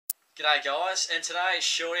G'day guys, and today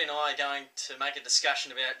Shorty and I are going to make a discussion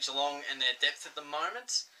about Geelong and their depth at the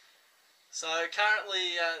moment. So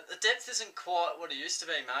currently the depth isn't quite what it used to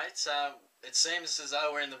be, mate. It seems as though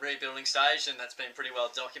we're in the rebuilding stage, and that's been pretty well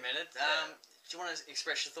documented. Do you want to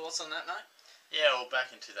express your thoughts on that, mate? Yeah, well, back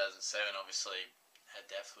in 2007, obviously, our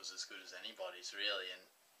depth was as good as anybody's, really, and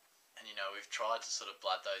you know, we've tried to sort of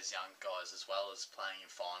blood those young guys as well as playing in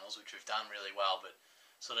finals, which we've done really well, but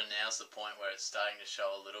sort of now's the point where it's starting to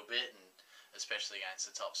show a little bit, and especially against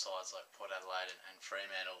the top sides like Port Adelaide and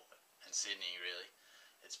Fremantle and Sydney, really,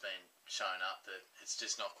 it's been shown up that it's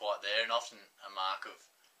just not quite there, and often a mark of,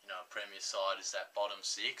 you know, a Premier side is that bottom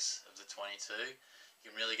six of the 22.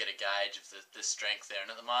 You can really get a gauge of the strength there,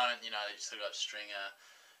 and at the moment, you know, you've still got Stringer,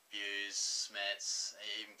 Buse, Smets,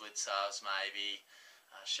 even Blitzars maybe,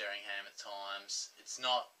 Sheringham at times. It's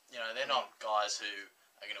not, you know, they're not guys who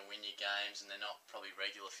are going to win you games, and they're not probably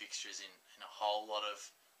regular fixtures in a whole lot of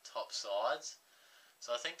top sides.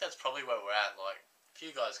 So I think that's probably where we're at. Like, a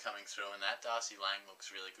few guys coming through in that. Darcy Lang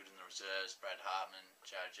looks really good in the reserves, Brad Hartman,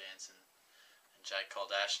 Jared Jansen and Jake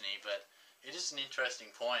Koldashny, but it is an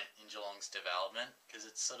interesting point in Geelong's development, because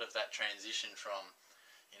it's sort of that transition from,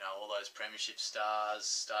 you know, all those premiership stars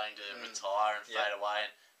starting to retire and fade away,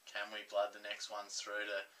 and can we blood the next ones through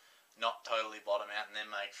to not totally bottom out and then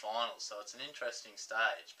make finals. So it's an interesting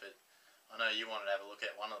stage, but I know you wanted to have a look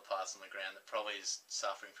at one of the parts on the ground that probably is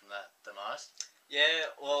suffering from that the most. Yeah,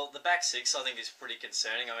 well, the back six I think is pretty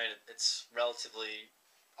concerning. I mean, it's relatively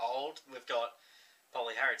old. We've got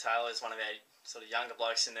probably Harry Taylor is one of our sort of younger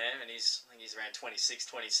blokes in there, and I think he's around 26,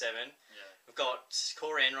 27. Yeah. We've got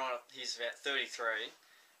Corey Enright, he's about 33,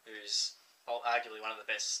 who's arguably one of the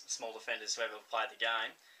best small defenders who ever played the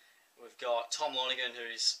game. We've got Tom Lonergan,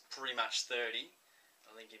 who's pretty much 30.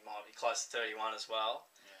 I think he might be close to 31 as well.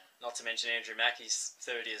 Yeah. Not to mention Andrew Mackey's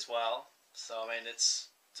 30 as well. So, I mean, it's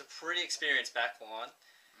a pretty experienced back line.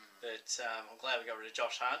 But I'm glad we got rid of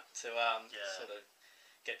Josh Hunt to sort of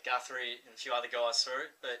get Guthrie and a few other guys through.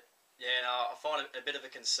 But, yeah, no, I find it a bit of a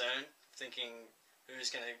concern, thinking who's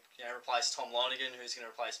going to replace Tom Lonergan, who's going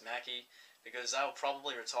to replace Mackey, because they'll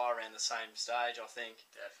probably retire around the same stage, I think.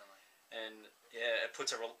 Definitely. And, yeah, it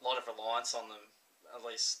puts a lot of reliance on them, at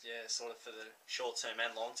least, yeah, sort of for the short term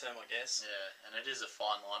and long term, I guess. Yeah, and it is a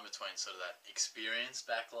fine line between sort of that experienced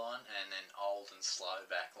back line and then old and slow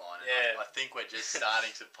back line. Yeah. I think we're just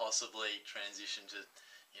starting to possibly transition to,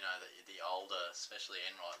 you know, the older, especially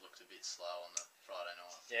Enright looked a bit slow on the Friday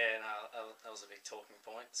night. Yeah, no, that was a big talking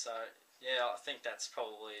point. So, yeah, I think that's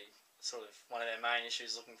probably sort of one of our main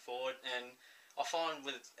issues looking forward. And I find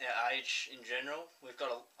with our age in general, we've got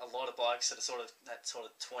a lot of blokes that are sort of that sort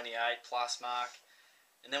of 28 plus mark,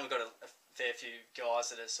 and then we've got a fair few guys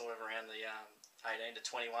that are sort of around the 18 to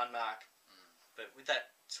 21 mark. But with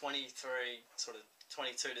that 23, sort of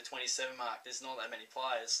 22 to 27 mark, there's not that many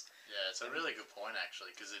players. Yeah, it's a really good point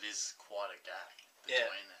actually, because it is quite a gap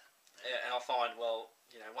between that. Yeah, and I find, well,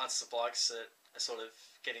 you know, once the blokes are sort of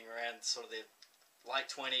getting around sort of their late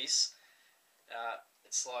 20s,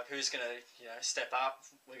 it's like, who's going to, you know, step up?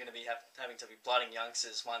 We're going to be having to be blooding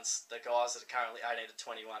youngsters once the guys that are currently 18 to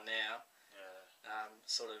 21 now,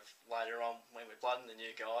 sort of later on when we're blooding the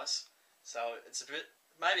new guys. So it's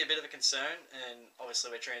maybe a bit of a concern, and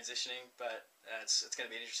obviously we're transitioning, but it's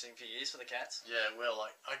going to be an interesting few years for the Cats. Yeah, well,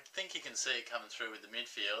 like, I think you can see it coming through with the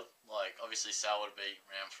midfield. Like, obviously Sal would be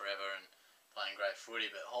around forever and playing great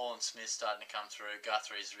footy, but Hall and Smith starting to come through.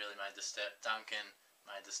 Guthrie's really made the step. Duncan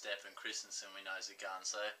made the step, and Christensen, we know's a gun.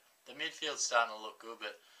 So the midfield's starting to look good,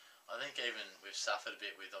 but I think even we've suffered a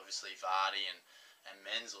bit with obviously Vardy and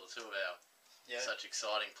Menzel, two of our such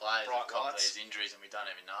exciting players. They've got these injuries, and we don't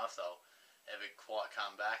even know if they'll ever quite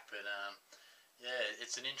come back. But yeah,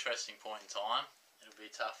 it's an interesting point in time. It'll be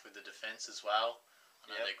tough with the defence as well.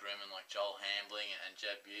 I know they're grooming like Joel Hambling and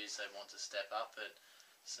Jeb Buse. They want to step up, but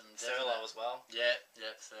some Thurlow as well. Yeah,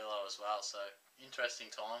 Thurlow as well. So interesting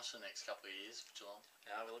times for the next couple of years for Geelong.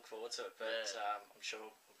 Yeah, we look forward to it, but I'm sure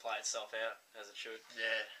it'll play itself out as it should.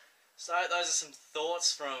 Yeah. So those are some thoughts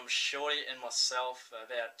from Shorty and myself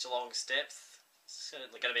about Geelong's depth. It's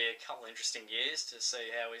certainly going to be a couple of interesting years to see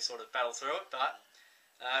how we sort of battle through it, but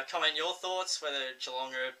comment your thoughts, whether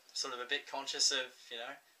Geelong are sort of a bit conscious of, you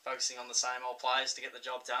know, focusing on the same old players to get the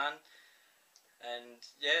job done. And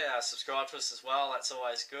yeah, subscribe to us as well, that's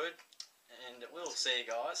always good. And we'll see you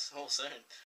guys all soon.